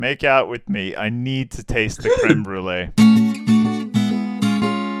Make out with me. I need to taste the creme brulee.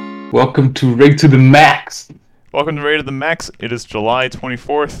 Welcome to Rig to the Max. Welcome to Rated the Max. It is July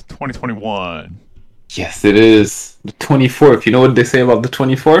 24th, 2021. Yes, it is. The 24th. You know what they say about the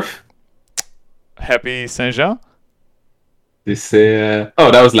 24th? Happy Saint Jean? They say, oh,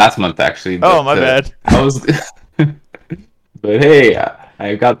 that was last month, actually. Oh, my bad. I was... But hey,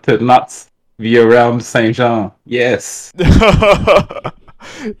 I got to not be around Saint Jean. Yes.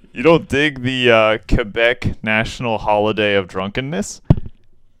 You don't dig the Quebec national holiday of drunkenness?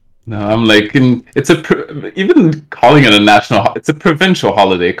 No, I'm like, even calling it a national, it's a provincial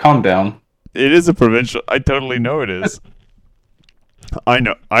holiday. Calm down. It is a provincial. I totally know it is. I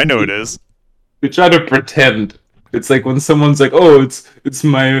know it is. We try to pretend. It's like when someone's like, "Oh, it's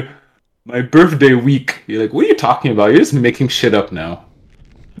my birthday week." You're like, "What are you talking about? You're just making shit up now."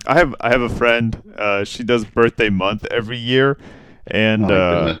 I have a friend. She does birthday month every year,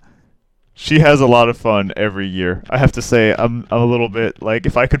 and she has a lot of fun every year. I have to say, I'm a little bit like,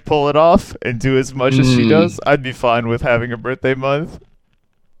 if I could pull it off and do as much as she does, I'd be fine with having a birthday month.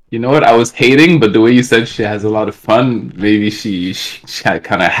 You know what? I was hating, but the way you said she has a lot of fun, maybe she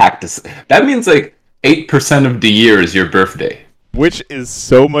kind of hacked us. That means like 8% of the year is your birthday. Which is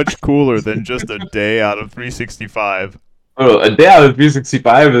so much cooler than just a day out of 365. Oh, a day out of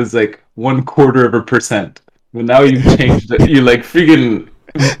 365 is like 1/4%. But now you've changed it. You like freaking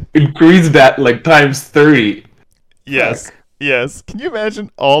increase that like times 30. Yes. Fuck. Yes. Can you imagine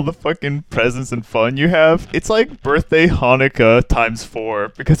all the fucking presents and fun you have? It's like birthday Hanukkah times 4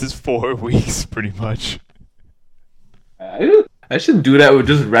 because it's 4 weeks pretty much. I should do that with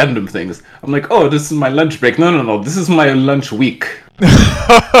just random things. I'm like, oh, this is my lunch break. No. This is my lunch week.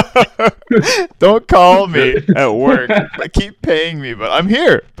 Don't call me at work. Keep paying me, but I'm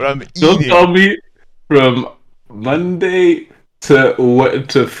here. But I'm eating. Don't call me from Monday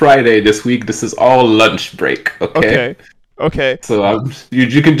to Friday this week. This is all lunch break. Okay. So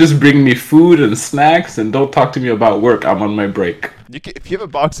you can just bring me food and snacks, and don't talk to me about work. I'm on my break. If you have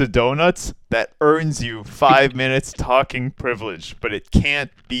a box of donuts, that earns you 5 minutes talking privilege, but it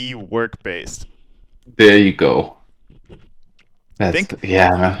can't be work-based. There you go. Think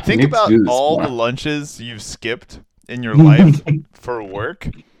about all the lunches you've skipped in your life for work.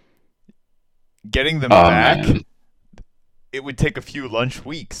 Getting them back, man. It would take a few lunch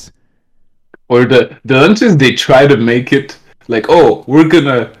weeks. Or the lunches, they try to make it like, oh, we're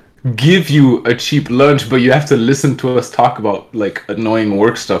gonna give you a cheap lunch, but you have to listen to us talk about like annoying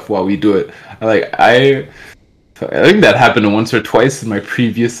work stuff while we do it. I think that happened once or twice in my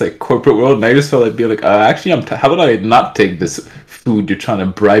previous like corporate world, and I just felt like being like, actually, how about I not take this food you're trying to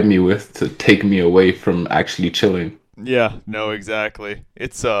bribe me with to take me away from actually chilling? Yeah, no, exactly.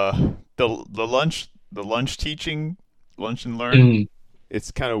 It's the lunch teaching, lunch and learn.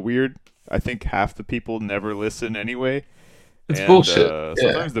 It's kind of weird. I think half the people never listen anyway. It's bullshit.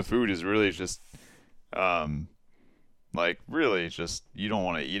 Sometimes the food is really just, really just, you don't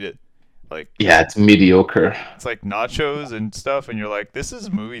want to eat it. Like, yeah, it's mediocre. It's like nachos and stuff, and you're like, this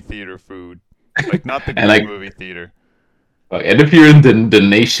is movie theater food. Like, not the good movie theater. And if you're in the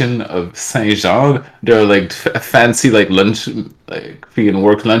nation of Saint Jean, there are like fancy like lunch, like freaking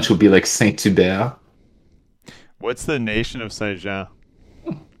work lunch will be like Saint Hubert. What's the nation of Saint Jean?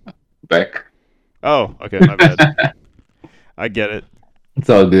 Beck. Oh, okay, my bad. I get it. It's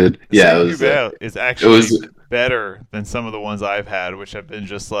all good. Yeah, Saint Hubert is actually better than some of the ones I've had, which have been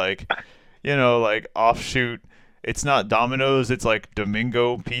just like, like offshoot. It's not Domino's, it's like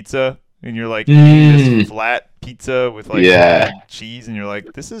Domingo pizza, and you're like eating this flat pizza with like cheese, and you're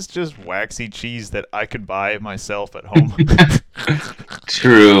like, this is just waxy cheese that I could buy myself at home.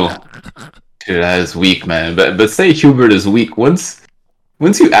 True. Dude, that is weak, man. But Saint Hubert is weak. Once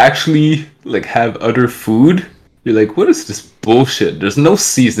you actually like have other food, you're like, what is this bullshit? There's no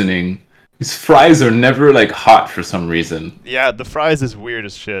seasoning. These fries are never like hot for some reason. Yeah, the fries is weird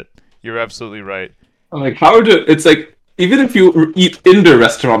as shit. You're absolutely right. I'm like, it's like, even if you eat in the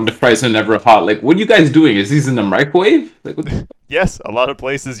restaurant, the fries are never hot. Like, what are you guys doing? Is these in the microwave? Like, Yes, a lot of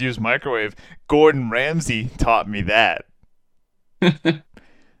places use microwave. Gordon Ramsay taught me that.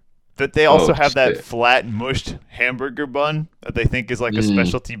 That they also have that flat mushed hamburger bun that they think is like a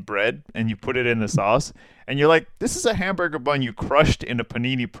specialty bread, and you put it in the sauce, and you're like, this is a hamburger bun you crushed in a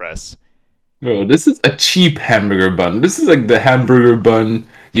panini press. Bro, this is a cheap hamburger bun. This is like the hamburger bun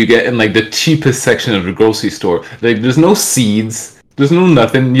you get in like the cheapest section of the grocery store. Like, there's no seeds, there's no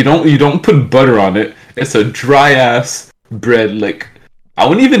nothing. You don't put butter on it. It's a dry ass bread. Like, I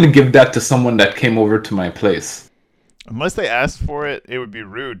wouldn't even give that to someone that came over to my place. Unless they asked for it, it would be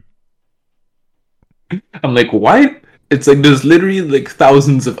rude. I'm like, why It's like there's literally like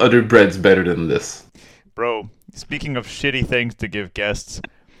thousands of other breads better than this. Bro, speaking of shitty things to give guests,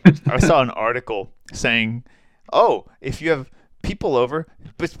 I saw an article saying, "Oh, if you have people over,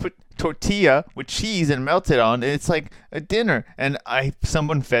 put tortilla with cheese and melt it on, and it's like a dinner." And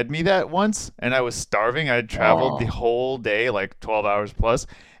someone fed me that once, and I was starving. I had traveled the whole day, like 12 hours plus,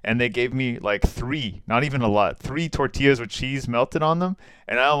 and they gave me like three, not even a lot, three tortillas with cheese melted on them,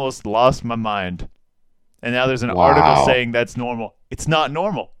 and I almost lost my mind. And now there's an article saying that's normal. It's not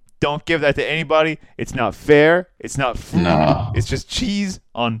normal. Don't give that to anybody. It's not fair. It's not food. No. It's just cheese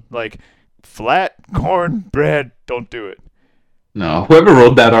on like flat corn bread. Don't do it. No, whoever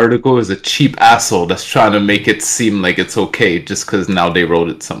wrote that article is a cheap asshole that's trying to make it seem like it's okay just because now they wrote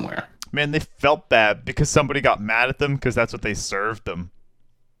it somewhere. Man, they felt bad because somebody got mad at them because that's what they served them.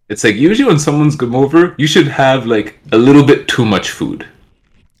 It's like usually when someone's come over, you should have like a little bit too much food.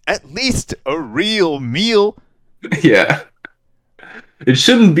 At least a real meal. Yeah. It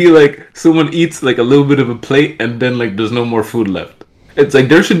shouldn't be like someone eats like a little bit of a plate and then like there's no more food left. It's like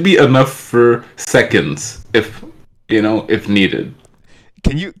there should be enough for seconds if needed.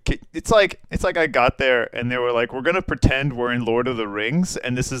 It's like I got there and they were like, "We're gonna pretend we're in Lord of the Rings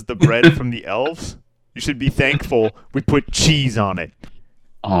and this is the bread from the elves. You should be thankful we put cheese on it."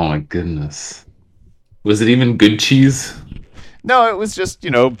 Oh my goodness. Was it even good cheese? No, it was just,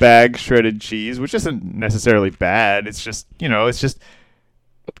 bag shredded cheese, which isn't necessarily bad. It's just,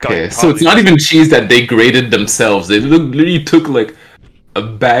 Okay, so it's not even cheese that they grated themselves. They literally took like a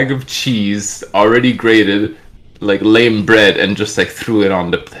bag of cheese already grated, like lame bread, and just like threw it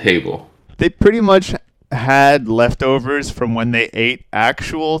on the table. They pretty much had leftovers from when they ate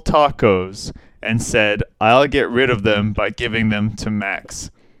actual tacos and said, "I'll get rid of them by giving them to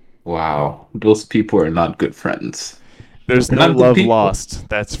Max." Wow, those people are not good friends. There's no love lost,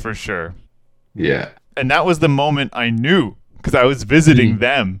 that's for sure. Yeah. And that was the moment I knew, because I was visiting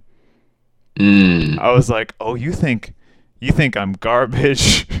them. I was like, "Oh, you think I'm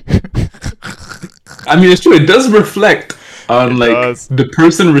garbage?" I mean, it's true. It does reflect on the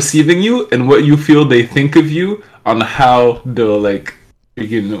person receiving you and what you feel they think of you on how they'll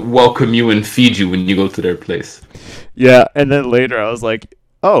welcome you and feed you when you go to their place. Yeah, and then later I was like,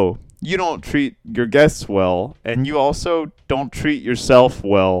 "Oh, you don't treat your guests well, and you also don't treat yourself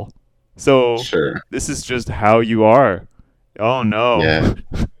well. So sure. This is just how you are." Oh no. Yeah.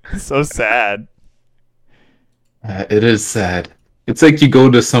 So sad. It is sad. It's like you go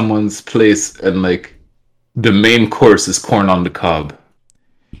to someone's place and like the main course is corn on the cob.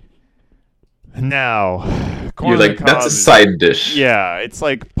 Now, corn you're like, that's a side dish. Yeah, it's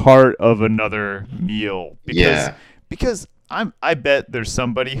like part of another meal. Because I bet there's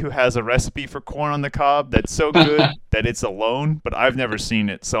somebody who has a recipe for corn on the cob that's so good that it's alone, but I've never seen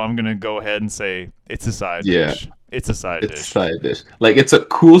it, so I'm gonna go ahead and say it's a side dish. It's a side dish. It's a side dish. Like, it's a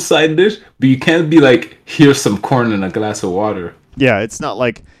cool side dish, but you can't be like, here's some corn in a glass of water. Yeah, it's not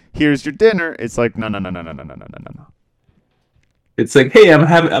like, here's your dinner. It's like, no. It's like, hey,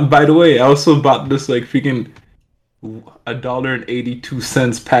 by the way, I also bought this like freaking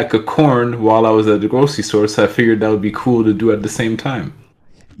 $1.82 pack of corn while I was at the grocery store, so I figured that would be cool to do at the same time.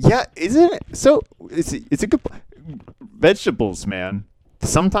 Yeah, isn't it? So it's a good vegetables, man.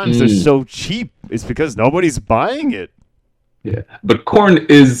 Sometimes they're so cheap. It's because nobody's buying it. Yeah, but corn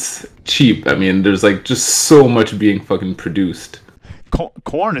is cheap. I mean, there's like just so much being fucking produced.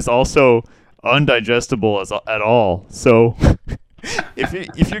 Corn is also undigestible at all. So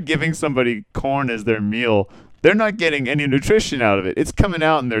if you're giving somebody corn as their meal, they're not getting any nutrition out of it. It's coming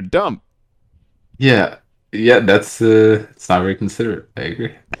out in their dump. Yeah, that's it's not very considerate. I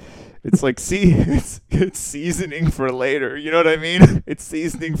agree. It's like, it's seasoning for later. You know what I mean? It's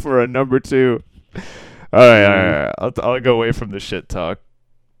seasoning for a number 2. All right. I'll go away from the shit talk.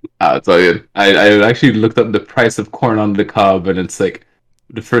 It's all good. I actually looked up the price of corn on the cob, and it's like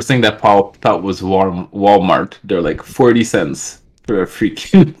the first thing that popped up was Walmart. They're like 40 cents for a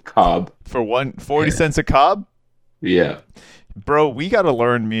freaking cob. For 40 cents a cob? Yeah. Bro, we got to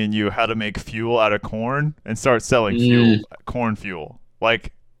learn, me and you, how to make fuel out of corn and start selling corn fuel.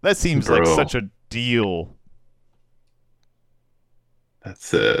 Like, that seems like such a deal.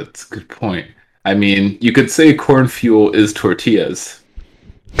 That's a good point. I mean, you could say corn fuel is tortillas.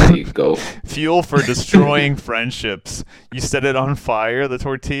 There you go. Fuel for destroying friendships. You set it on fire, the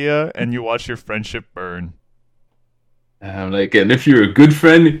tortilla, and you watch your friendship burn. And if you're a good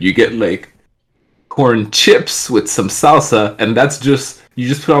friend, you get like corn chips with some salsa, and that's just you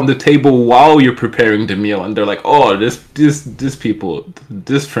just put on the table while you're preparing the meal, and they're like, "Oh, this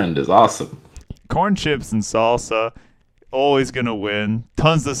friend is awesome." Corn chips and salsa. always gonna win.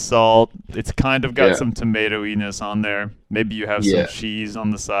 Tons of salt. It's kind of got Yeah. some tomatoiness on there. Maybe you have some Yeah. cheese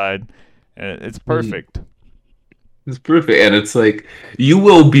on the side. And it's Mm, perfect. it's perfect. And it's like you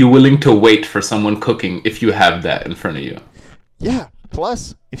will be willing to wait for someone cooking if you have that in front of you. Yeah.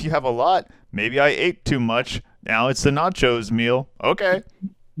 Plus, if you have a lot, maybe I ate too much. Now it's the nachos meal. Okay.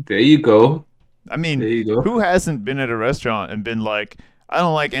 There you go. I There mean, you go. who hasn't been at a restaurant and been like, I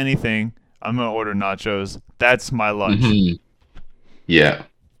don't like anything. I'm gonna order nachos. That's my lunch. Hmm. Yeah.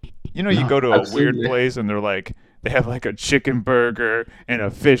 You know, you No, go to a weird absolutely. place and they're like, they have like a chicken burger and a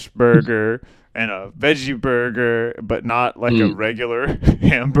fish burger and a veggie burger, but not like a Mm, regular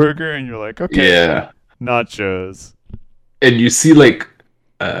hamburger. And you're like, okay, yeah. nachos. And you see like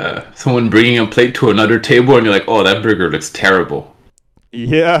someone bringing a plate to another table, and you're like, "Oh, that burger looks terrible."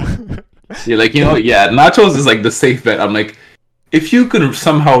 Yeah. You're like, yeah, nachos is like the safe bet. I'm like, if you could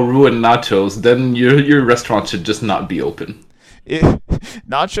somehow ruin nachos, then your restaurant should just not be open. It,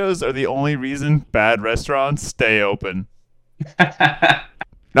 nachos are the only reason bad restaurants stay open. That's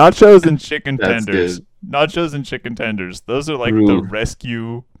Nachos and chicken tenders. good. Nachos and chicken tenders. Those are like the True.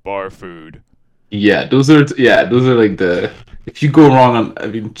 rescue bar food. Yeah, those are like the if you go wrong on I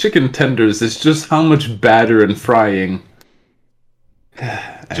mean chicken tenders, it's just how much batter and frying.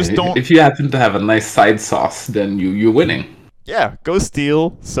 Just don't. If you happen to have a nice side sauce, then you're winning. Yeah, go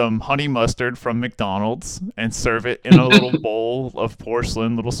steal some honey mustard from McDonald's and serve it in a little bowl of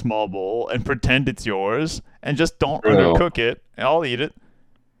porcelain, little small bowl, and pretend it's yours. And just don't Bro. undercook it. And I'll eat it.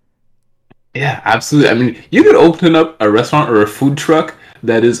 Yeah, absolutely. I mean, you could open up a restaurant or a food truck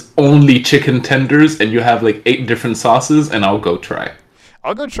that is only chicken tenders and you have like 8 different sauces, and I'll go try.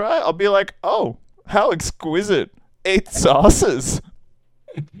 I'll go try it. I'll be like, oh, how exquisite. 8 sauces.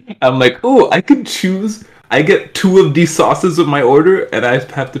 I'm like, oh, I could choose. I get 2 of these sauces with my order, and I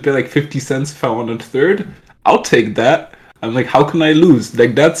have to pay like 50 cents if I want a third. I'll take that. I'm like, how can I lose?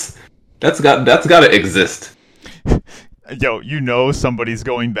 Like that's gotta exist. Yo, you know somebody's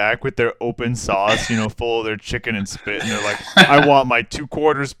going back with their open sauce, full of their chicken and spit, and they're like, I want my 2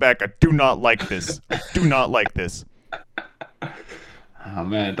 quarters back. I do not like this. I do not like this. Oh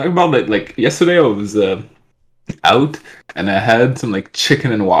man, talk about like yesterday I was out and I had some like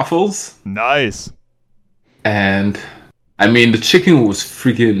chicken and waffles. Nice. And I mean, the chicken was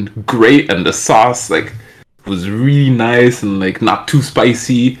freaking great, and the sauce like was really nice and like not too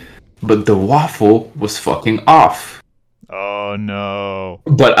spicy, but the waffle was fucking off. Oh no.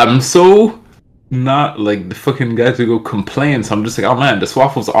 But I'm so not like the fucking guy to go complain, so I'm just like, oh man, this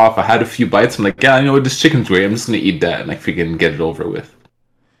waffle's off. I had a few bites. I'm like, yeah, you know what, this chicken's great. I'm just gonna eat that and like freaking get it over with.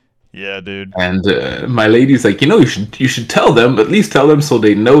 Yeah, dude. And my lady's like, you should tell them, at least tell them so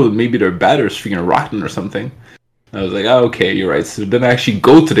they know that maybe their batter's freaking rotten or something. I was like, oh, okay, you're right. So then I actually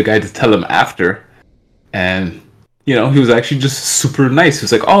go to the guy to tell him after, and he was actually just super nice. He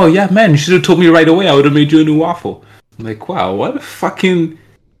was like, oh yeah, man, you should have told me right away. I would have made you a new waffle. I'm like, wow, what a fucking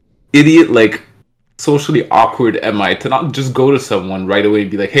idiot, like socially awkward am I to not just go to someone right away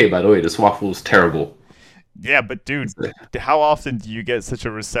and be like, hey, by the way, this waffle is terrible. Yeah, but dude, how often do you get such a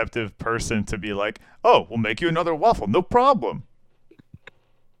receptive person to be like, oh, we'll make you another waffle. No problem.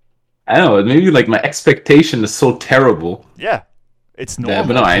 I don't know, maybe like my expectation is so terrible. Yeah. It's Yeah,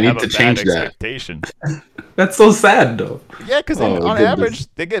 but normal no, I to need have to a bad change that. expectation. That's so sad though. Yeah, because Oh on goodness.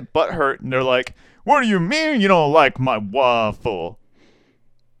 average, they get butt hurt and they're like, what do you mean you don't like my waffle?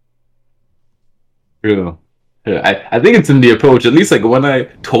 True. Yeah, I think it's in the approach. At least like when I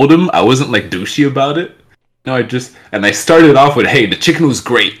told him, I wasn't like douchey about it. No, I started off with, hey, the chicken was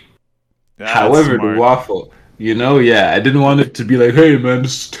great. That's However, the smart. waffle, yeah, I didn't want it to be like, hey man,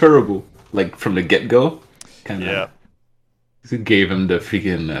 this is terrible. Like from the get go, kind Yeah. of gave him the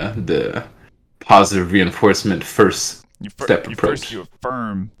freaking the positive reinforcement first step approach. First you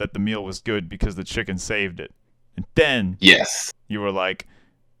affirm that the meal was good because the chicken saved it. And then Yes. you were like,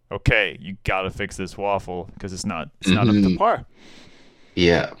 okay, you gotta fix this waffle because it's not up to par.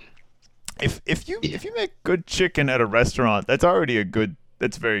 Yeah. If you make good chicken at a restaurant, that's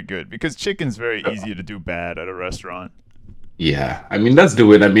very good because chicken's very easy to do bad at a restaurant. Yeah, I mean that's the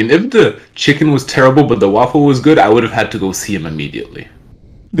win. I mean, if the chicken was terrible but the waffle was good, I would have had to go see him immediately.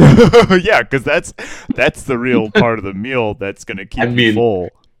 Yeah, because that's the real part of the meal that's gonna keep you mean, full.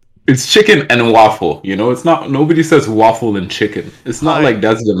 It's chicken and waffle. It's not. Nobody says waffle and chicken. It's not Hi. like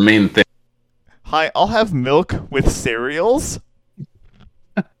that's the main thing. Hi, I'll have milk with cereals.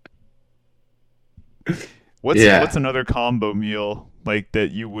 Yeah. What's another combo meal like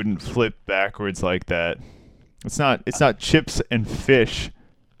that you wouldn't flip backwards like that? It's not chips and fish.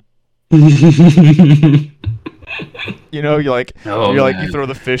 You know, Oh you man, throw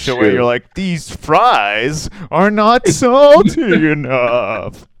the fish away. true. You're like, these fries are not salty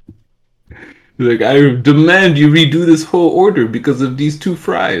enough. Like, I demand you redo this whole order because of these two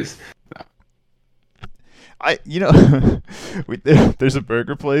fries. There's a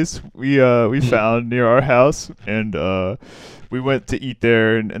burger place we found near our house, and we went to eat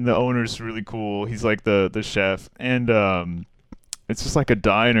there, and the owner's really cool. He's like the chef, and it's just like a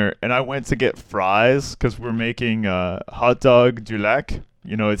diner. And I went to get fries because we're making hot dog du lac.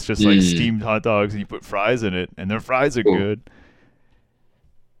 You know, it's just like Mm. steamed hot dogs, and you put fries in it, and their fries are Cool. good.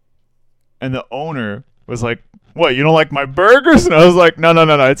 And the owner was like, "What? You don't like my burgers?" And I was like, "No, no,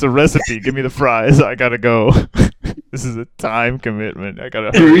 no, no. It's a recipe. Give me the fries. I gotta go. This is a time commitment. I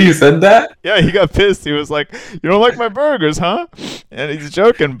gotta hurry." You said that? Yeah, he got pissed. He was like, "You don't like my burgers, huh?" And he's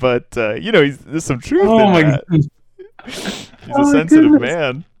joking, but there's some truth Oh in my that. goodness. He's Oh a my sensitive goodness.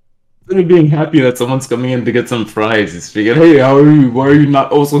 man. Instead of being happy that someone's coming in to get some fries, he's thinking, hey, how are you? Why are you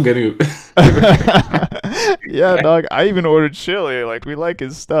not also getting Yeah, dog. I even ordered chili. Like, we like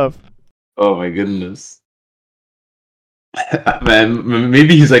his stuff. Oh my goodness. Man,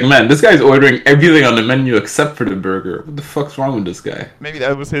 maybe he's like, man, this guy's ordering everything on the menu except for the burger. What the fuck's wrong with this guy? Maybe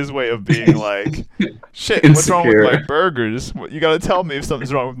that was his way of being like, "Shit, what's wrong with my Insecure. burgers? You gotta tell me if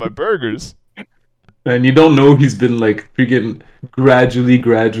something's wrong with my burgers." And you don't know he's been like freaking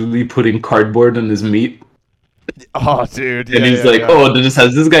gradually putting cardboard on his meat. Oh, dude. And Yeah, he's yeah, like, yeah. oh, has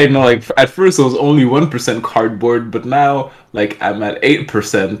this guy know? Like, at first it was only 1% cardboard, but now, like, I'm at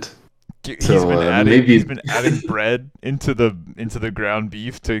 8%. He's So been adding maybe, he's been adding bread into the ground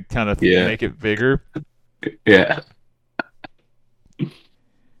beef to kind of yeah, make it bigger. yeah.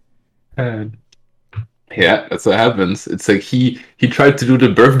 And yeah, that's what happens. It's like he tried to do the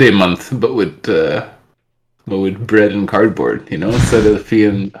birthday month, but with bread and cardboard. You know, instead of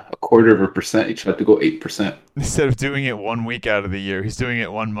being 1/4%, he tried to go 8%. Instead of doing it 1 week out of the year, he's doing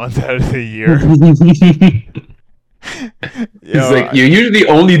it 1 month out of the year. He's Yo, like, you usually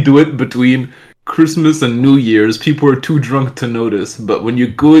only do it between Christmas and New Year's. People are too drunk to notice, but when you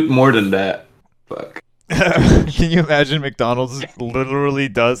go it more than that, fuck. can you imagine McDonald's literally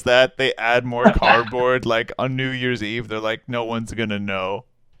does that? They add more cardboard like on New Year's Eve. They're like, no one's gonna know.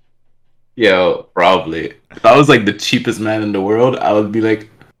 Yo, probably. If I was like the cheapest man in the world, I would be like,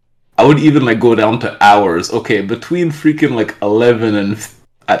 I would even like go down to hours. Okay, between freaking like 11 and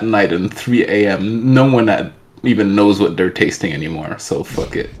at night and 3 a.m., no one even knows what they're tasting anymore. So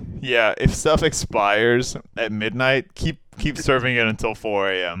fuck it. Yeah, if stuff expires at midnight, keep serving it until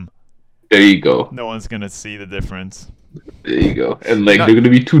 4 a.m. There you go. No one's gonna see the difference. There you go. And like Not- they're gonna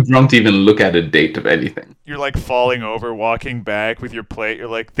be too drunk to even look at a date of anything. You're like falling over, walking back with your plate. You're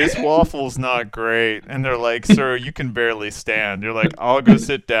like, this waffle's not great. And they're like, sir, you can barely stand. You're like, I'll go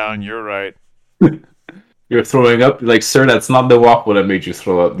sit down. You're right. You're throwing up. You're like, sir, that's not the waffle that made you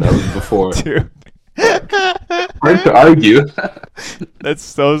throw up. That was before. Dude. Hard to argue. That's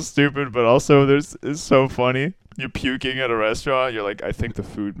so stupid, but also it's so funny. You're puking at a restaurant. You're like, I think the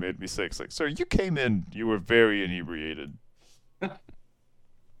food made me sick. It's like, sir, you came in. You were very inebriated.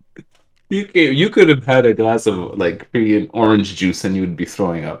 You could have had a glass of like freaking orange juice and you would be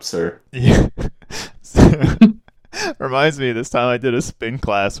throwing up, sir. Yeah. Reminds me, this time I did a spin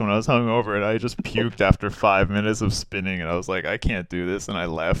class when I was hungover, and I just puked after 5 minutes of spinning, and I was like, I can't do this, and I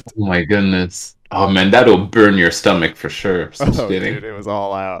left. Oh my goodness. Oh man, that'll burn your stomach for sure. Some Oh, spinning. dude, it was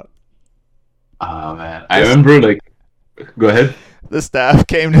all out. Oh man, I remember like. Go ahead. The staff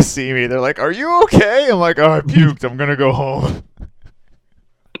came to see me. They're like, "Are you okay?" I'm like, "Oh, I puked. I'm gonna go home."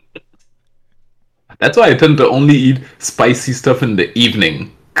 That's why I tend to only eat spicy stuff in the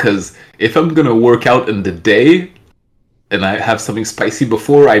evening. Cause if I'm gonna work out in the day, and I have something spicy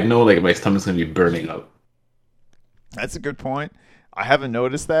before, I know like my stomach's gonna be burning up. That's a good point. I haven't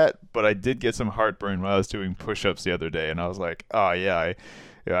noticed that, but I did get some heartburn while I was doing push-ups the other day, and I was like, "Oh yeah,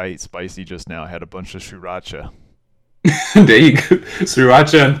 I ate spicy just now. I had a bunch of sriracha." There you go.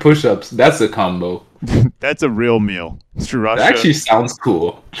 Sriracha and push-ups. That's a combo. That's a real meal. Sriracha, That actually sounds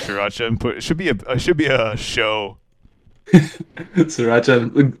cool. sriracha, and it should be a show.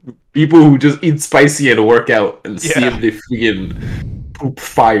 Sriracha and people who just eat spicy and work out and see Yeah. if they freaking poop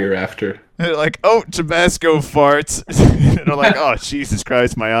fire after. They're like, "Oh, Tabasco farts," and they're like, "Oh, Jesus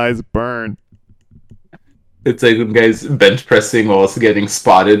Christ, my eyes burn." It's like when guys bench pressing while it's getting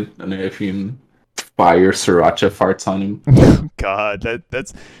spotted, and if you fire sriracha farts on him. God,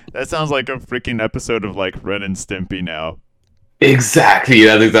 that sounds like a freaking episode of like Ren and Stimpy now. Exactly,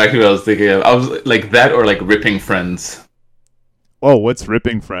 that's exactly what I was thinking of. I was like that or like Ripping Friends. Oh, what's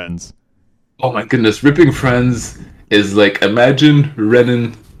Ripping Friends? Oh my goodness, Ripping Friends is like imagine Ren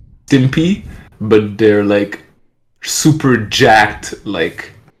and Stimpy, but they're like super jacked,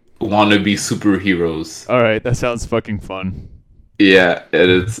 like wannabe superheroes. All right, that sounds fucking fun. Yeah, it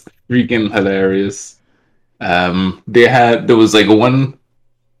is freaking hilarious. There was like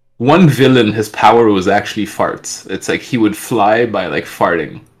one villain. His power was actually farts. It's like he would fly by like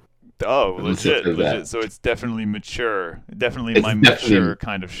farting. Oh, And stuff like that. legit. So it's definitely mature. Definitely It's my definitely mature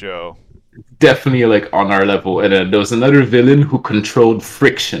kind of show. definitely like on our level. And then there was another villain who controlled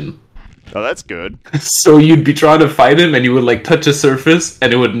friction. Oh, that's good. So you'd be trying to fight him, and you would like touch a surface,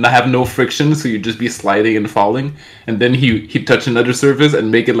 and it would have no friction, so you'd just be sliding and falling. And then he'd touch another surface and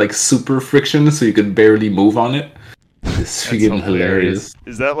make it like super friction, so you could barely move on it. It's That's freaking hilarious.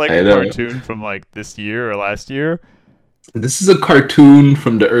 Is that like I a know. cartoon from like this year or last year? This is a cartoon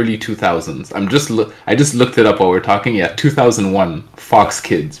from the early 2000s. I just looked it up while we're talking. Yeah, 2001. Fox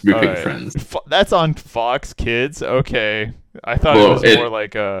Kids, All Ripping right. Friends. That's on Fox Kids. Okay. I thought it Well, was more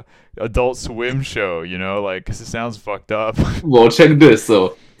like a Adult Swim show, you know, like cuz it sounds fucked up. well, check this.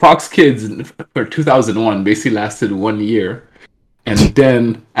 So Fox Kids for 2001 basically lasted 1 year, and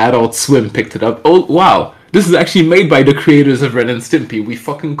then Adult Swim picked it up. Oh wow, this is actually made by the creators of Ren and Stimpy. We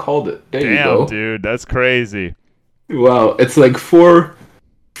fucking called it. There you Damn, go. dude, that's crazy. Wow, it's like four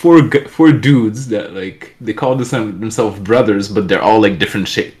dudes that like they call themselves brothers, but they're all like different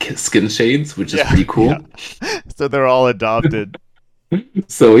skin shades, which is pretty cool. Yeah. So they're all adopted.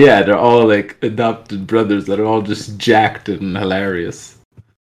 So yeah, they're all like adopted brothers that are all just jacked and hilarious.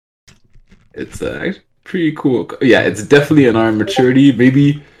 It's pretty cool. Yeah, it's definitely an our maturity.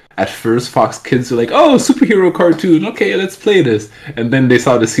 Maybe at first Fox Kids were like, "Oh, superhero cartoon. Okay, let's play this." And then they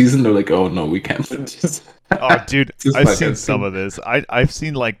saw the season. They're like, "Oh no, we can't play this." Oh, dude, Just I've like seen a- some of this. I've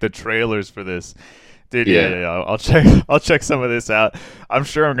seen like the trailers for this. Dude, Yeah. yeah. I'll check some of this out. I'm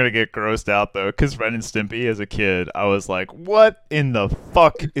sure I'm gonna get grossed out though, because Ren and Stimpy as a kid, I was like, what in the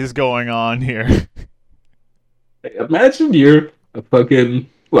fuck is going on here? Imagine you're a fucking.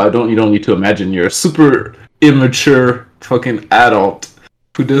 Well, you don't need to imagine. You're a super immature fucking adult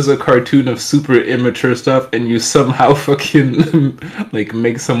who does a cartoon of super immature stuff, and you somehow fucking like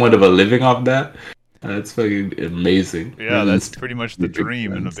make somewhat of a living off that. That's fucking amazing. Yeah, And that's it's pretty much the Ripping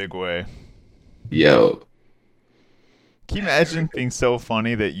dream in a Friends. big way. Yo, Can you imagine being so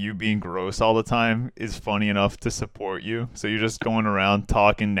funny that you being gross all the time is funny enough to support you? So you're just going around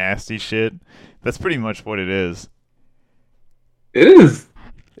talking nasty shit. That's pretty much what it is. it is.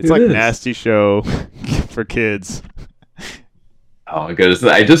 It's It like is. nasty show for kids. Oh my goodness!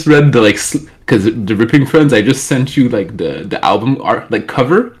 I just read the like because the Ripping Friends. I just sent you like the album art like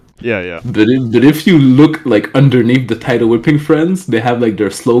cover. Yeah. But if you look like underneath the title Whipping Friends, they have like their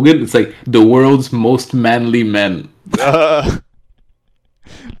slogan. It's like the world's most manly men.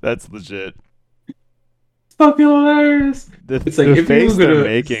 That's legit. Fucking hilarious. The, It's like the if you face were they're gonna-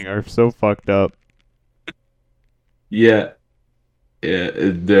 making are so fucked up. Yeah. Yeah,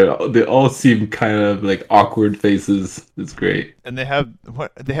 they all seem kind of like awkward faces. It's great. And they have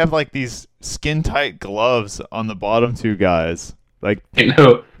like these skin tight gloves on the bottom two guys. Like You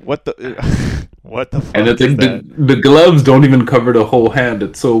know, what the what the fuck and it's is like that? the gloves don't even cover the whole hand.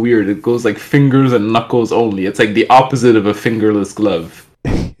 It's so weird. It goes like fingers and knuckles only. It's like the opposite of a fingerless glove.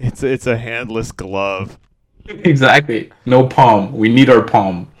 It's a handless glove. Exactly. No palm. We need our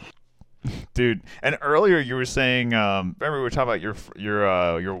palm. Dude, and earlier you were saying, remember we were talking about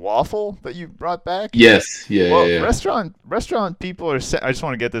your waffle that you brought back? Yes. Yeah. Well, yeah. restaurant people are. I just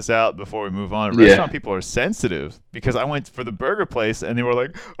want to get this out before we move on. Yeah. Restaurant people are sensitive because I went for the burger place and they were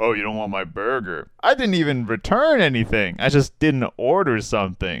like, "Oh, you don't want my burger." I didn't even return anything. I just didn't order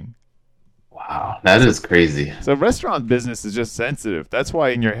something. Wow, that is crazy. So restaurant business is just sensitive. That's why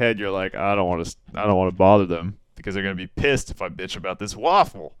in your head you're like, I don't want to bother them because they're gonna be pissed if I bitch about this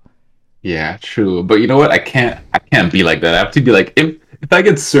waffle. Yeah, true. But you know what? I can't be like that. I have to be like if I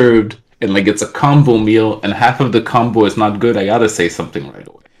get served and like it's a combo meal and half of the combo is not good, I gotta say something right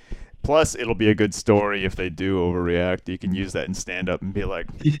away. Plus, it'll be a good story if they do overreact. You can use that in stand up and be like,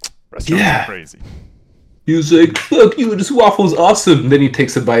 restaurants Yeah. are crazy. He was like, "Fuck you! This waffle's awesome." Then he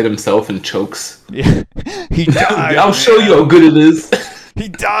takes a bite himself and chokes. Yeah, he died. I'll show man. you how good it is. He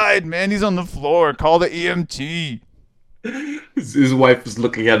died, man. He's on the floor. Call the EMT. His wife is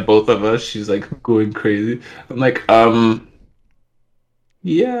looking at both of us. She's like going crazy. I'm like,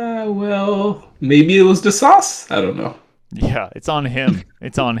 yeah, well, maybe it was the sauce. I don't know. Yeah, it's on him.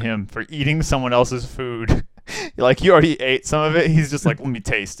 It's on him for eating someone else's food. Like, you already ate some of it. He's just like, let me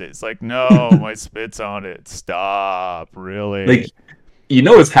taste it. It's like, no, my spit's on it. Stop. Really? Like, you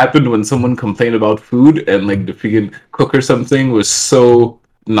know, it's happened when someone complained about food and like the freaking cook or something was so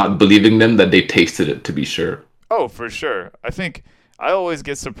not believing them that they tasted it to be sure. Oh, for sure. I think I always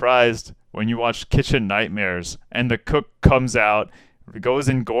get surprised when you watch Kitchen Nightmares and the cook comes out, goes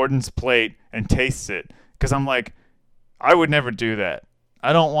in Gordon's plate and tastes it. Because I'm like, I would never do that.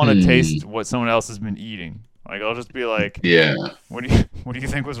 I don't want to taste what someone else has been eating. Like, I'll just be like, Yeah. what do you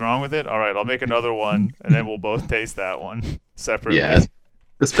think was wrong with it? All right, I'll make another one, and then we'll both taste that one separately. Yeah.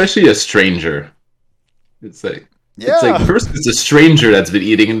 Especially a stranger. It's like, Yeah. it's like first it's a stranger that's been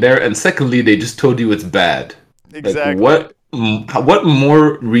eating in there, and secondly they just told you it's bad. Exactly. Like, how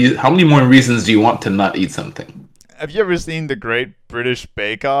many more reasons do you want to not eat something? Have you ever seen The Great British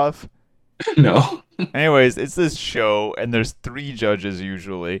Bake Off? No. Anyways, it's this show, and there's 3 judges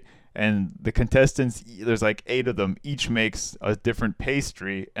usually, and the contestants, there's like 8 of them, each makes a different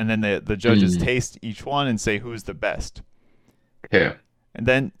pastry, and then the judges taste each one and say who's the best. Yeah. And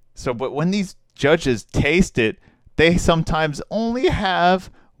then, but when these judges taste it, they sometimes only have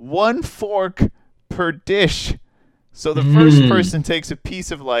 1 fork per dish. So the first person takes a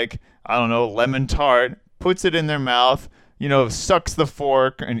piece of, like, I don't know, lemon tart, puts it in their mouth, sucks the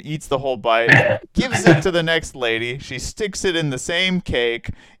fork and eats the whole bite, gives it to the next lady. She sticks it in the same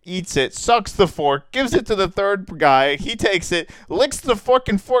cake, eats it, sucks the fork, gives it to the third guy. He takes it, licks the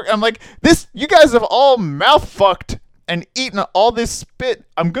fucking fork. I'm like, you guys have all mouth fucked and eaten all this spit.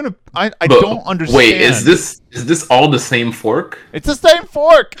 I don't understand. Wait, is this all the same fork? It's the same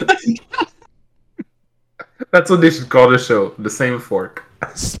fork. That's what they should call the show. The same fork.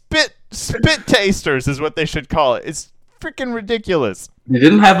 Spit tasters is what they should call it. It's freaking ridiculous. They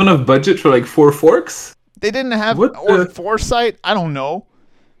didn't have enough budget for like 4 forks? They didn't have foresight. I don't know.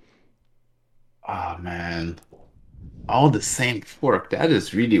 Oh man, all the same fork. That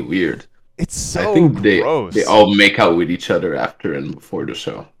is really weird. It's so I think gross. They all make out with each other after and before the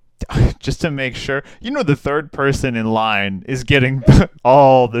show. Just to make sure. The third person in line is getting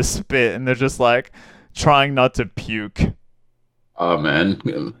all the spit, and they're just like trying not to puke. Oh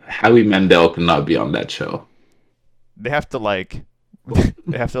man, Howie Mandel could not be on that show. They have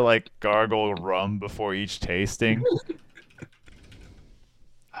to gargle rum before each tasting.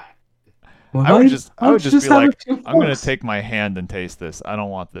 I would just be like, I'm gonna take my hand and taste this. I don't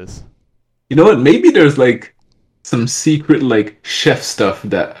want this. You know what? Maybe there's like some secret like chef stuff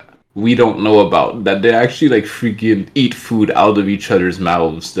that we don't know about, that they actually like freaking eat food out of each other's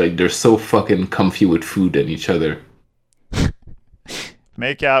mouths. Like they're so fucking comfy with food and each other.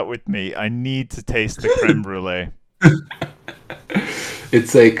 Make out with me. I need to taste the creme brulee.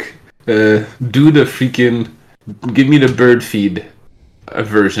 It's like, do the freaking, give me the bird feed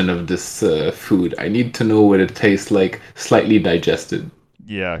version of this food. I need to know what it tastes like, slightly digested.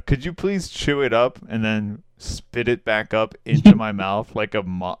 Yeah, could you please chew it up and then spit it back up into my mouth like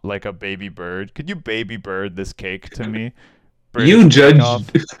a baby bird? Could you baby bird this cake to me? You judge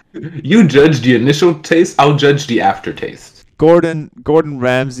the initial taste. I'll judge the aftertaste. Gordon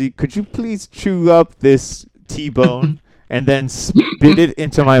Ramsay, could you please chew up this T-bone and then spit it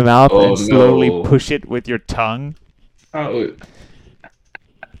into my mouth and slowly push it with your tongue? Oh.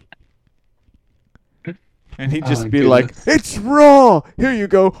 And he'd just be like, "It's raw! Here you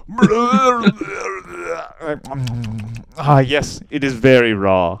go!" Yes, it is very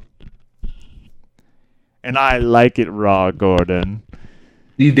raw. And I like it raw, Gordon.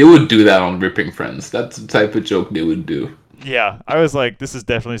 They would do that on Ripping Friends. That's the type of joke they would do. Yeah, I was like, this is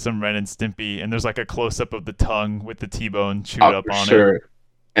definitely some Ren and Stimpy, and there's like a close-up of the tongue with the T-bone chewed up on it.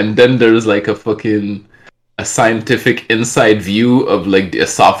 And then there's like a scientific inside view of like the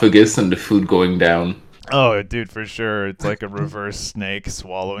esophagus and the food going down. Oh, dude, for sure. It's like a reverse snake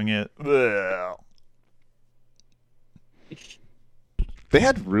swallowing it. Ugh. They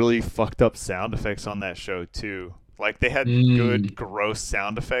had really fucked up sound effects on that show, too. Like, they had good, gross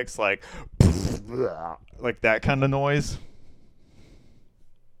sound effects, like that kind of noise.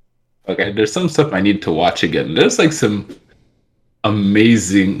 Okay, there's some stuff I need to watch again. There's like there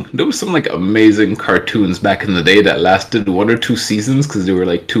was some like amazing cartoons back in the day that lasted 1 or 2 seasons because they were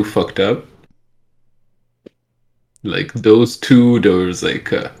like too fucked up. Like those two, there was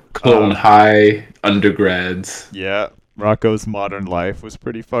like Clone High, Undergrads. Yeah, Rocko's Modern Life was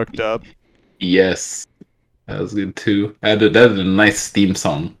pretty fucked up. Yes, that was good too. That had a nice theme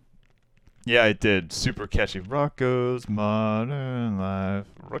song. Yeah, it did. Super catchy. Rocko's Modern Life.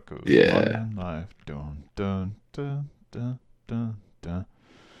 Rocko's Modern Life. Dun, dun, dun, dun, dun, dun,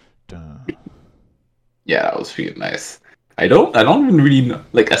 dun. Yeah, that was pretty nice. I don't even really know.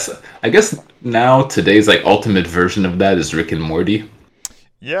 Like, I guess now today's like ultimate version of that is Rick and Morty.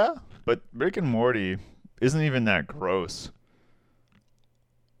 Yeah, but Rick and Morty isn't even that gross.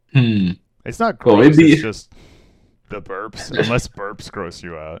 It's not gross. Well, maybe it's just the burps, unless burps gross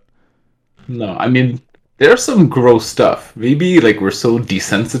you out. No, I mean there's some gross stuff. Maybe like we're so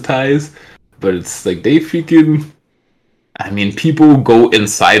desensitized, but it's like they freaking. I mean, people go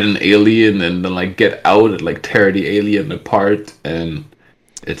inside an alien and then like get out and like tear the alien apart, and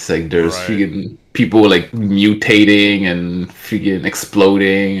it's like there's Right. freaking people like mutating and freaking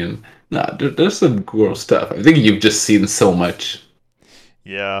exploding, and nah, there's some gross stuff. I think you've just seen so much.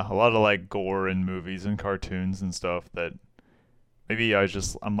 Yeah, a lot of like gore in movies and cartoons and stuff that maybe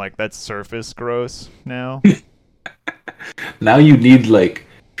I'm like that's surface gross now. Now you need like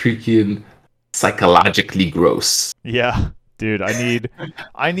freaking psychologically gross. Yeah. Dude, I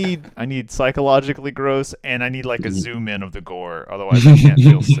need psychologically gross and I need like a zoom in of the gore, otherwise I can't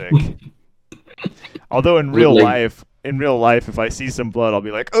feel sick. Although Like in real life if I see some blood I'll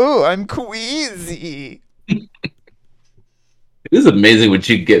be like, "Oh, I'm queasy." it is amazing what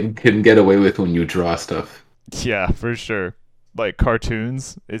you can get away with when you draw stuff. Yeah, for sure. Like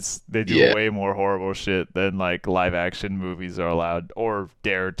cartoons, they do Yeah, way more horrible shit than like live action movies are allowed or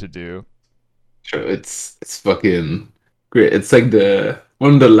dare to do. sure. It's fucking great. It's like the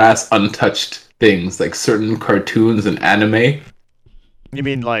one of the last untouched things, like certain cartoons and anime. You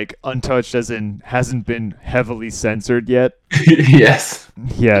mean like untouched as in hasn't been heavily censored yet? Yes.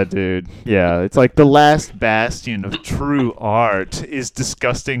 Yeah, dude. Yeah, it's like the last bastion of true art is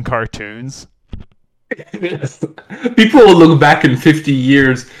disgusting cartoons. Yes. People will look back in 50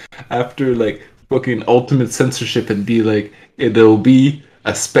 years after like fucking ultimate censorship and be like, there'll be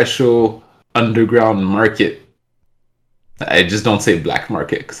a special underground market. I just don't say black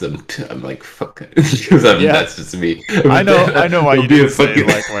market because I'm like fuck because Yeah, that's just me. I know why There'll you be a didn't say fucking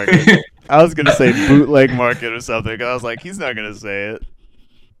black market. I was gonna say bootleg market or something. 'Cause I was like, he's not gonna say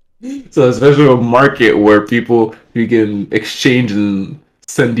it. so a special market where people you can exchange and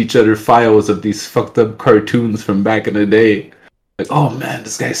send each other files of these fucked up cartoons from back in the day. Like, oh man,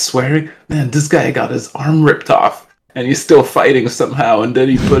 this guy's swearing. Man, this guy got his arm ripped off, and he's still fighting somehow. And then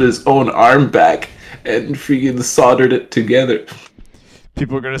he put his own arm back and freaking soldered it together.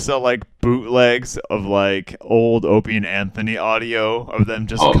 People are gonna sell like bootlegs of like old Opie and Anthony audio of them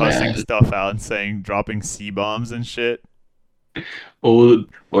just Oh cussing man, stuff out and saying dropping C bombs and shit. old,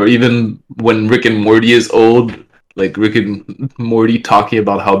 or even when Rick and Morty is old, like Rick and Morty talking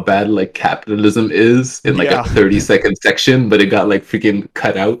about how bad like capitalism is in like a Yeah. 30-second section, but it got like freaking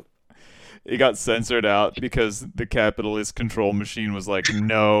cut out. It got censored out because the capitalist control machine was like,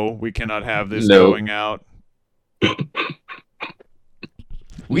 no, we cannot have this No, going out. no,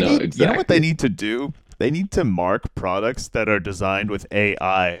 You know what they exactly. need to do? They need to mark products that are designed with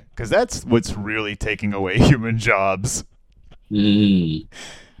AI because that's what's really taking away human jobs. Mm,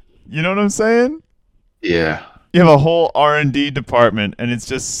 You know what I'm saying? yeah. You have a whole R&D department and it's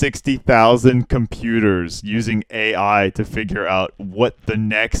just 60,000 computers using AI to figure out what the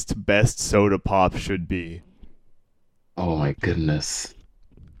next best soda pop should be. Oh my goodness.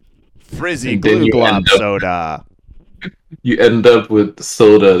 Frizzy And then Glue Glob soda. you end up with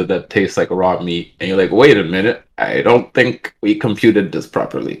soda that tastes like raw meat, and you're like, wait a minute, I don't think we computed this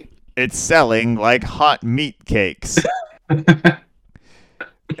properly. It's selling like hot meat cakes.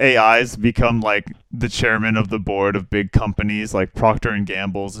 AI's become like the chairman of the board of big companies like Procter and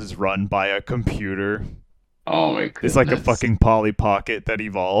Gamble's is run by a computer. Oh my It's like a goodness. fucking Polly Pocket that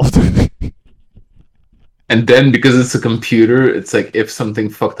evolved. And then because it's a computer, it's like if something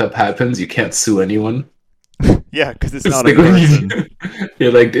fucked up happens, you can't sue anyone. Yeah, because it's It's not a like person.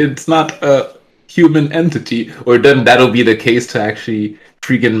 you're like it's not a human entity, or then that'll be the case to actually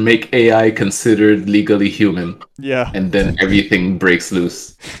freaking make AI considered legally human, Yeah, and then everything breaks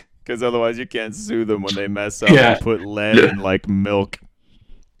loose. because otherwise you can't sue them when they mess up Yeah, and put lead in like milk.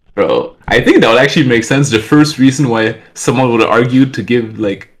 bro. I think that would actually make sense. The first reason why someone would argue to give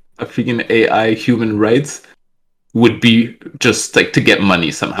like a freaking AI human rights would be just like to get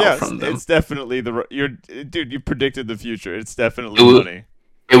money somehow Yeah, from them. it's definitely you're dude. You predicted the future. It's definitely It would, money.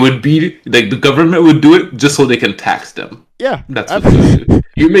 it would be like the government would do it just so they can tax them. Yeah, That's what they would do.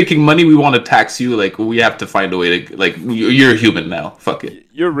 You're making money. We want to tax you. Like we have to find a way to like you're a human now. Fuck it.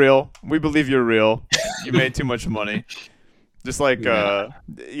 you're real. We believe you're real. You made too much money. Just like Yeah.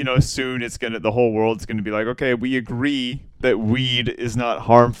 soon the whole world's gonna be like, okay, we agree that weed is not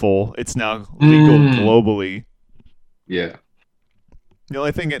harmful. It's now legal globally. Yeah. The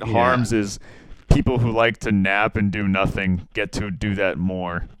only thing it Yeah. harms is people who like to nap and do nothing get to do that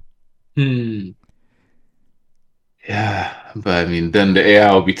more. Hmm. Yeah. But I mean, then the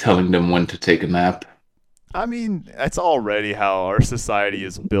AI will be telling them when to take a nap. I mean, that's already how our society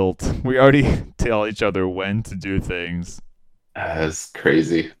is built. We already tell each other when to do things. That's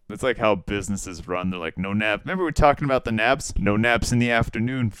crazy. That's like how businesses run. They're like, no nap. Remember we were talking about the naps? No naps in the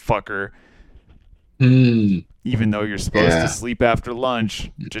afternoon, fucker. Hmm. Even though you're supposed to Yeah. sleep after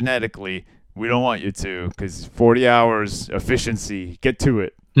lunch, genetically, we don't want you to because 40 hours efficiency. Get to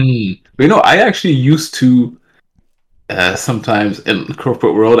it. Hmm. But, I actually used to sometimes in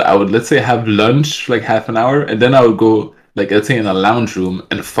corporate world, I would let's say have lunch like half an hour, and then I would go like let's say in a lounge room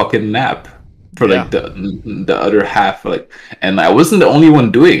and fucking nap for Yeah. like the other half, like, and I wasn't the only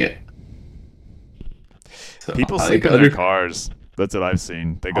one doing it. So People sleep like in their other, cars. That's what I've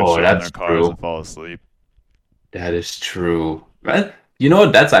seen. They go oh, chill in their that's cars and true. fall asleep. That is true. Right? You know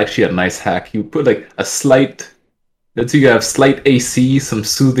what? That's actually a nice hack. You put like a slight, let's say you have slight AC, some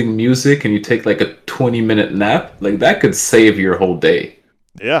soothing music, and you take like a 20-minute nap. Like that could save your whole day.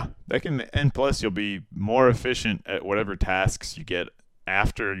 Yeah, that can, and plus you'll be more efficient at whatever tasks you get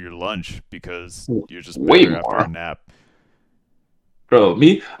after your lunch because you're just Way better after a more. nap. Bro,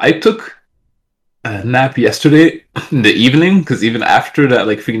 I took a nap yesterday in the evening because even after that,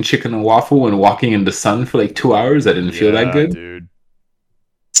 like freaking chicken and waffle and walking in the sun for like 2 hours, I didn't feel that Yeah, good. dude.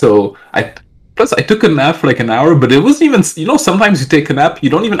 So I took a nap for like an hour, but it wasn't even, sometimes you take a nap, you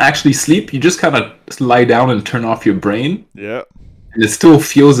don't even actually sleep, you just kind of lie down and turn off your brain, Yeah. and it still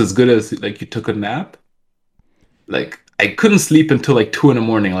feels as good as like you took a nap. Like I couldn't sleep until like 2 in the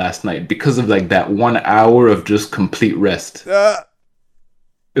morning last night because of like that 1 hour of just complete rest.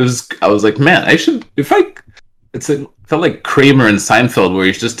 I was like, man, I should, if I, it's like, felt like Kramer and Seinfeld where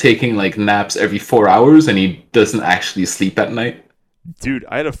he's just taking like naps every 4 hours and he doesn't actually sleep at night. Dude,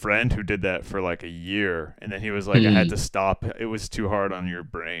 I had a friend who did that for like a year, and then he was like, I had Hmm. to stop. It was too hard on your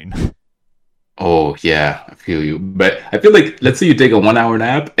brain. Oh yeah, I feel you. But I feel like let's say you take a 1 hour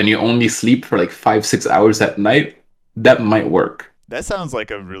nap and you only sleep for like 5, 6 hours at night, that might work. That sounds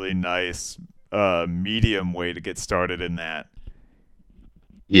like a really nice medium way to get started in that.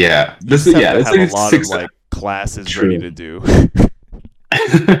 Yeah. You just have to Let's have a say lot of six. like classes ready True. to do.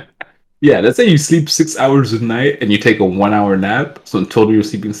 Yeah, let's say you sleep 6 hours a night and you take a 1 hour nap, so in total you're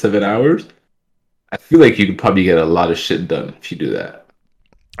sleeping 7 hours. I feel like you could probably get a lot of shit done if you do that.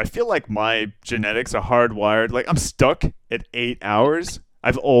 I feel like my genetics are hardwired. Like I'm stuck at 8 hours.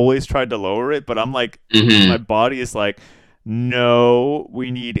 I've always tried to lower it, but I'm like, my Mm-hmm. body is like, no,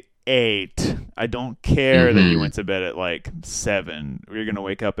 we need 8. I don't care that you Mm-hmm. went to bed at like 7. You're gonna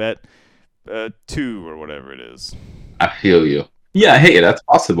wake up at 2 or whatever it is. I feel you. Yeah, hey, that's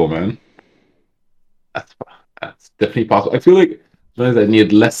possible, man. That's that's definitely possible. I feel like sometimes I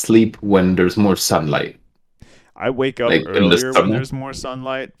need less sleep when there's more sunlight. I wake up Like in the earlier when summer. there's more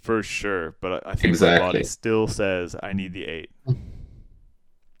sunlight for sure, but I think my body Exactly. still says I need the 8.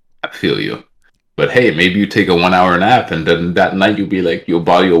 I feel you. But hey, maybe you take a 1 hour nap and then that night you'll be like your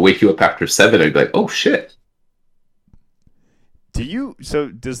body will wake you up after 7 and be like, oh shit. Do you? So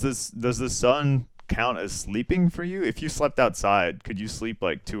does the sun count as sleeping for you? If you slept outside, could you sleep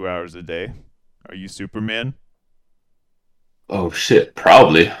like 2 hours a day? Are you Superman? Oh shit,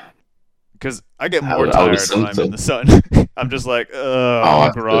 probably. Because I get I more would tired when assume I'm in so. the sun. I'm just like, Oh, I'm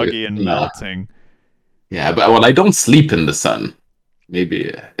I feel you. groggy and Nah. melting. Yeah, but well, I don't sleep in the sun.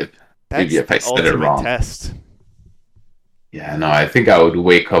 Maybe maybe That's if I the said it ultimate wrong. test. Yeah, no, I think I would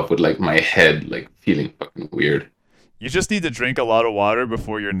wake up with like my head like feeling fucking weird. You just need to drink a lot of water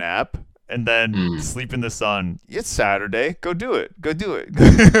before your nap and then Mm. sleep in the sun. It's Saturday. Go do it. Go do it.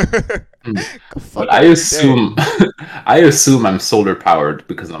 Go But fuck I up your day. assume I assume I'm solar powered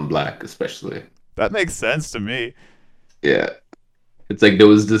because I'm black, especially. That makes sense to me. Yeah. It's like there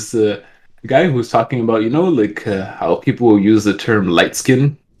was this guy who was talking about, like how people will use the term light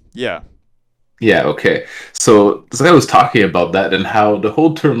skin. Yeah. Yeah, okay. So this guy was talking about that and how the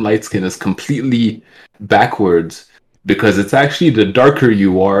whole term light skin is completely backwards because it's actually the darker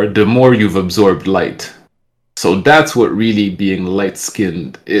you are, the more you've absorbed light. So that's what really being light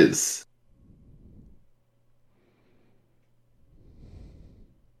skinned is.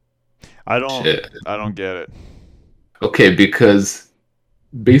 I don't Shit. I don't get it. Okay, because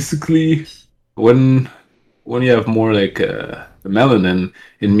basically when you have more like melanin,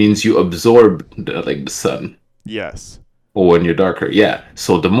 it means you absorb like the sun. Yes. Or when you're darker, yeah.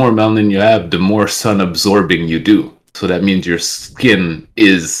 So the more melanin you have, the more sun absorbing you do. So that means your skin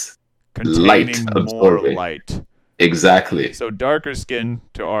is light Containing more absorbing. light. Exactly. So darker skin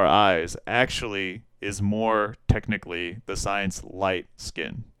to our eyes actually is more technically the science light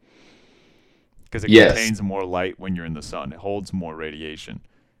skin because it Yes. contains more light when you're in the sun. It holds more radiation.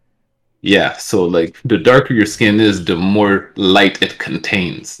 Yeah. So like the darker your skin is, the more light it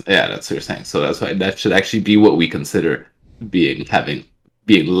contains. Yeah, that's what you're saying. So that's why that should actually be what we consider being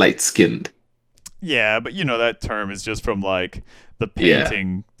light skinned. Yeah, but you know that term is just from like the Yeah.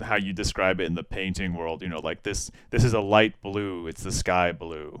 painting, how you describe it in the painting world. You know, like this is a light blue. It's the sky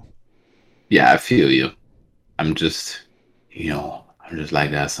blue. Yeah, I feel you. I'm just, I'm just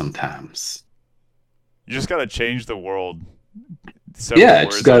like that sometimes. You just gotta change the world several Yeah,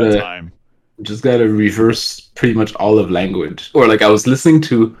 words at a time. just gotta reverse pretty much all of language. Or like I was listening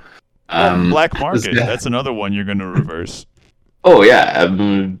to Well, black this market, guy. that's another one you're gonna reverse. Oh yeah,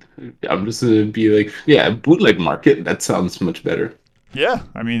 I'm just gonna be like, yeah, bootleg market. That sounds much better. Yeah,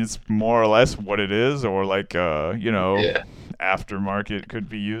 I mean it's more or less what it is, or like Yeah, aftermarket could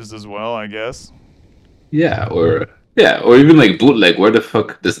be used as well, I guess. or even like bootleg. Where the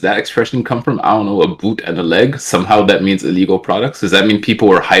fuck does that expression come from? I don't know. A boot and a leg. Somehow that means illegal products. Does that mean people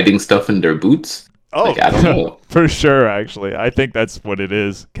were hiding stuff in their boots? Oh, Like I don't know. for sure. Actually, I think that's what it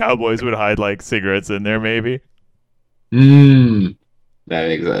is. Cowboys would hide like cigarettes in there, maybe. Hmm, that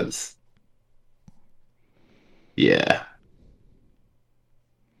makes sense. Yeah.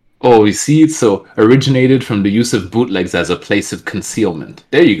 Oh, you see, so originated from the use of bootlegs as a place of concealment.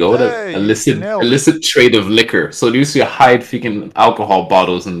 There you go, the Hey, you illicit nailed it. illicit trade of liquor. So they used to hide freaking alcohol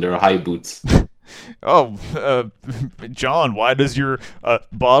bottles in their high boots. Oh, John, why does your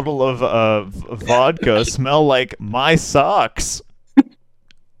bottle of vodka smell like my socks?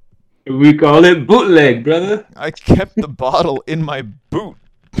 We call it bootleg, brother. I kept the bottle in my boot.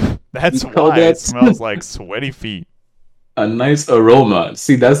 We That's call why it that smells like sweaty feet. a nice aroma.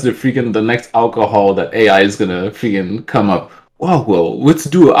 See, that's the next alcohol that AI is gonna freaking come up. Wow, well, let's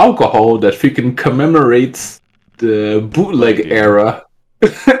do alcohol that freaking commemorates the bootleg Bootlegging. era,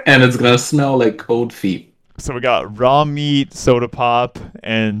 and it's gonna smell like cold feet. So we got raw meat, soda pop,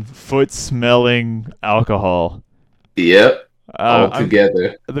 and foot smelling alcohol. Yep, all I'm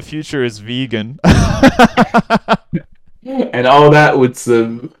together. The future is vegan. And all that with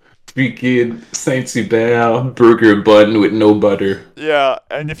some freaking Saint Hubert burger bun with no butter. Yeah,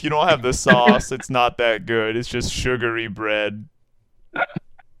 and if you don't have the sauce, it's not that good. It's just sugary bread.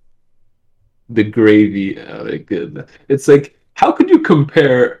 The gravy, oh my goodness. It's like, how could you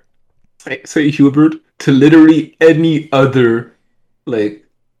compare, say Hubert, to literally any other like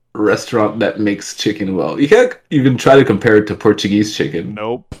restaurant that makes chicken well? You can't even try to compare it to Portuguese chicken.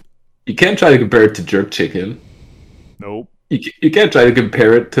 Nope. You can't try to compare it to jerk chicken. Nope. You can't try to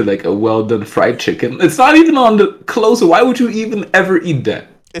compare it to like a well done fried chicken. It's not even on the close. Why would you even ever eat that?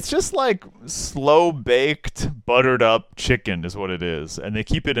 It's just like slow baked, buttered up chicken is what it is. And they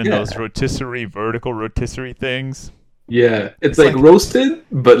keep it in Yeah. those rotisserie, vertical rotisserie things. Yeah. It's It's like like roasted,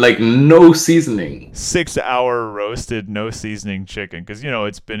 but like no seasoning. 6 hour roasted, no seasoning chicken. Because,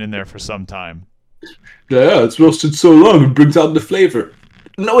 it's been in there for some time. Yeah, it's roasted so long it brings out the flavor.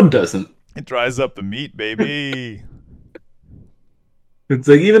 No, it doesn't. It dries up the meat, baby. It's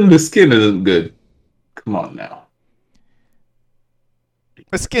like even the skin isn't good. Come on now.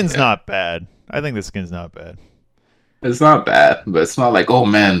 The skin's Yeah. not bad. I think the skin's not bad. It's not bad, but it's not like, oh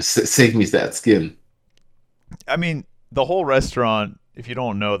man, save me that skin. I mean, the whole restaurant, if you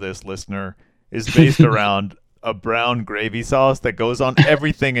don't know this, listener, is based around a brown gravy sauce that goes on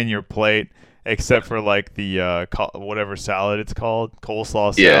everything in your plate except for like the whatever salad it's called,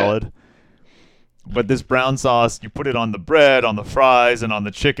 coleslaw Yeah. salad. But this brown sauce, you put it on the bread, on the fries, and on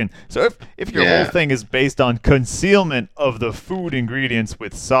the chicken. So if your whole Yeah. thing is based on concealment of the food ingredients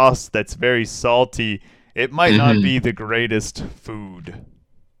with sauce that's very salty, it might not hmm be the greatest food.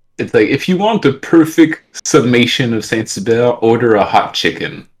 It's like if you want the perfect summation of Saint Sybille, order a hot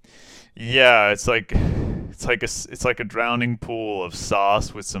chicken. Yeah, it's like a drowning pool of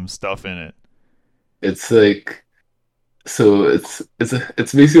sauce with some stuff in it. It's like so it's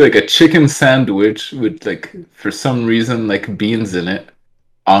basically like a chicken sandwich with like for some reason like beans in it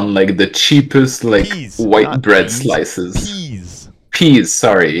on like the cheapest like Peas, white not bread beans. slices. Peas, Peas,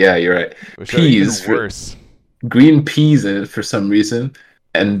 sorry, yeah, you're right. which are even Peas for worse. green peas in it for some reason,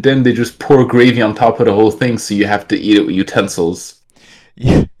 and then they just pour gravy on top of the whole thing, so you have to eat it with utensils.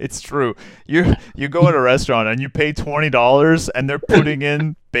 Yeah, it's true. You go at a restaurant and you pay $20 and they're putting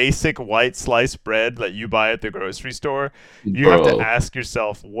in basic white sliced bread that you buy at the grocery store. You have to Bro, ask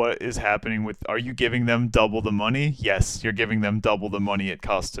yourself what is happening with are you giving them double the money? Yes, you're giving them double the money it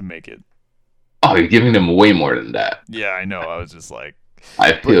costs to make it. oh, you're giving them way more than that. Yeah, I know. I was just like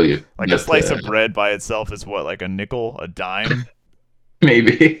I but feel you. like a But slice of bread by itself is what, like a nickel, a dime?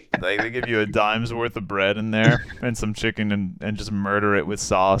 maybe Like they give you a dime's worth of bread in there and some chicken and just murder it with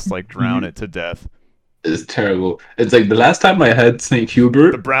sauce, like drown it to death. it's terrible. It's like the last time I had St.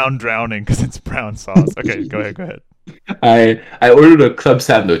 The Hubert, brown drowning because it's brown sauce. Okay, go ahead, go ahead. I ordered a club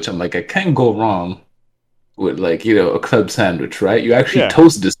sandwich. I'm like, I can't go wrong with like, a club sandwich, right? You actually Yeah.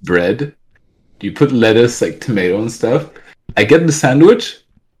 toast this bread, you put lettuce, like tomato and stuff. I get the sandwich.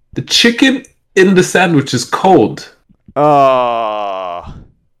 The chicken in the sandwich is cold. Ah,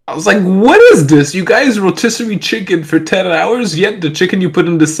 I was like, what is this? You guys rotisserie chicken for 10 hours, yet the chicken you put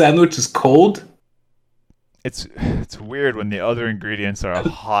in the sandwich is cold? It's weird when the other ingredients are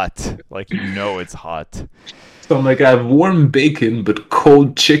hot. Like, it's hot. So I'm like, I have warm bacon, but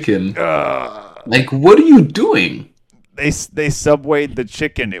cold chicken. Ugh. Like, what are you doing? They subwayed the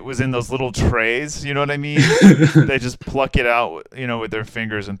chicken. It was in those little trays. You know what I mean? They just pluck it out, with their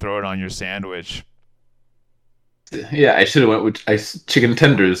fingers and throw it on your sandwich. Yeah, I should have went with chicken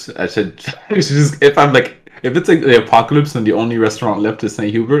tenders. I should just if it's like the apocalypse and the only restaurant left is St.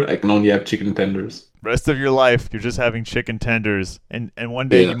 Hubert, I can only have chicken tenders. Rest of your life, you're just having chicken tenders, and one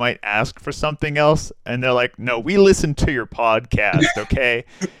day you might ask for something else, and they're like, "No, we listened to your podcast, okay?"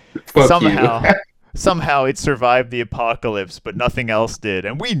 Somehow it survived the apocalypse, but nothing else did,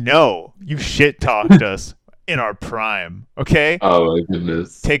 and we know you shit talked us in our prime, okay? Oh my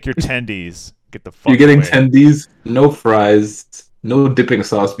goodness! Take your tendies. Get the fuck You're getting away. tendies, no fries, no dipping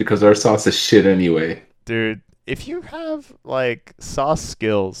sauce because our sauce is shit anyway. Dude, if you have like sauce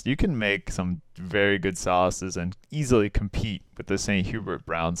skills, you can make some very good sauces and easily compete with the St. Hubert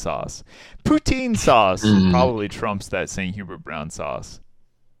brown sauce. Poutine sauce probably trumps that St. Hubert brown sauce.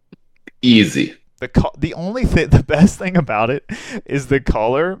 Easy. The best thing about it is the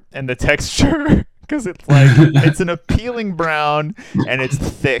color and the texture, because it's like it's an appealing brown and it's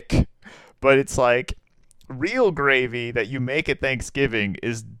thick, but it's like real gravy that you make at Thanksgiving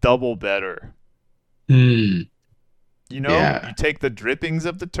is double better. Mm. You take the drippings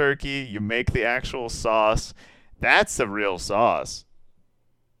of the turkey, you make the actual sauce. That's a real sauce.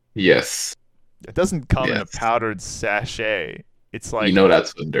 Yes. It doesn't come in a powdered sachet. It's like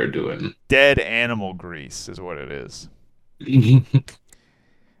that's what they're doing. Dead animal grease is what it is. Yo,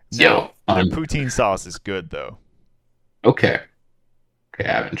 the poutine sauce is good though. Okay, I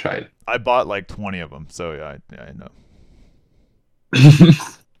haven't tried. I bought like 20 of them, so yeah, I know.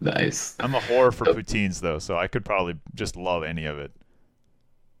 Nice. I'm a whore for poutines though, so I could probably just love any of it.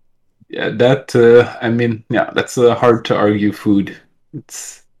 Yeah, that's a hard to argue food.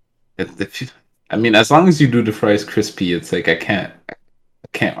 As long as you do the fries crispy, it's like I can't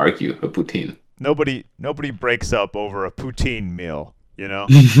argue a poutine. Nobody breaks up over a poutine meal,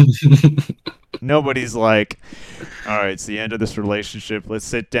 Nobody's like, all right, it's the end of this relationship. Let's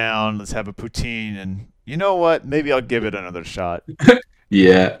sit down. Let's have a poutine, and you know what? Maybe I'll give it another shot.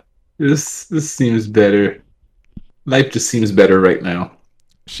 Yeah, this seems better. Life just seems better right now.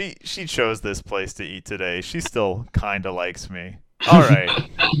 She chose this place to eat today. She still kind of likes me. All right.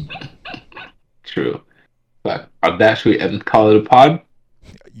 True. But on that, should we end and call it a pod?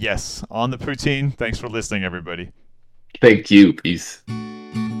 Yes, on the poutine. Thanks for listening, everybody. Thank you. Peace.